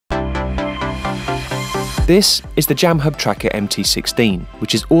This is the JamHub Tracker MT16,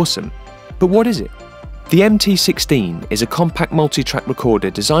 which is awesome. But what is it? The MT16 is a compact multi-track recorder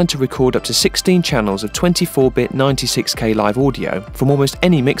designed to record up to 16 channels of 24-bit 96K live audio from almost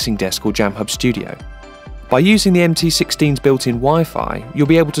any mixing desk or JamHub studio. By using the MT16's built-in Wi-Fi, you'll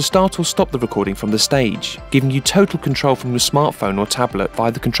be able to start or stop the recording from the stage, giving you total control from your smartphone or tablet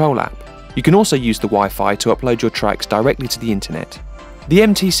via the control app. You can also use the Wi-Fi to upload your tracks directly to the internet. The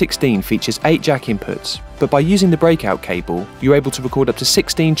MT16 features 8 jack inputs, but by using the breakout cable, you're able to record up to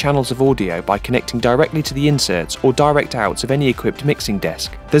 16 channels of audio by connecting directly to the inserts or direct outs of any equipped mixing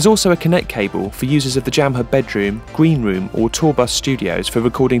desk. There's also a connect cable for users of the JamHub bedroom, green room or tour bus studios for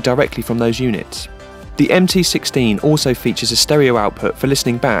recording directly from those units. The MT16 also features a stereo output for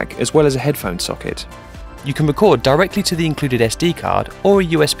listening back as well as a headphone socket. You can record directly to the included SD card or a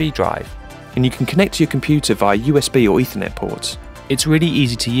USB drive, and you can connect to your computer via USB or Ethernet ports. It's really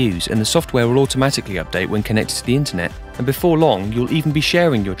easy to use, and the software will automatically update when connected to the internet, and before long you'll even be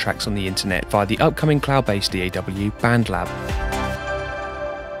sharing your tracks on the internet via the upcoming cloud-based DAW BandLab.